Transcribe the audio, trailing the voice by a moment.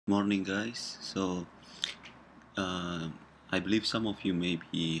morning, guys. Uh, I believe some of you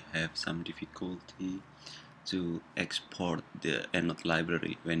maybe have some difficulty to export the Endnote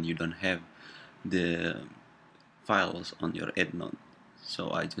library when you don't have the files on your Endnote.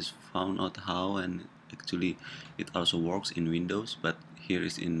 So I just found out how, and actually it also works in Windows, but here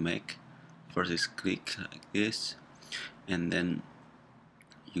is in Mac. First is click like this, and then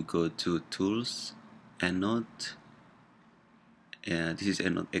you go to Tools, Endnote. This is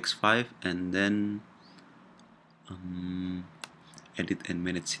Endnote X5, and then edit and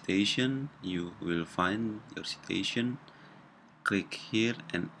manage citation. You will find your citation, click here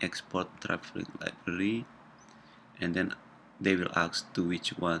and export traveling library, and then they will ask to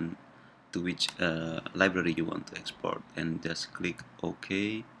which library you want to export, and just click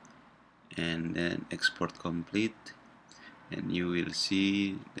OK, and then export complete, and you will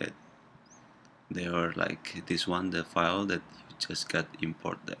see that they are like this one, the file that you just got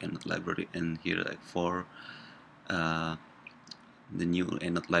import the Endnote library, and here like for the new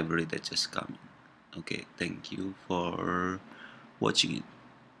Endnote library that just come. Okay, thank you for watching it.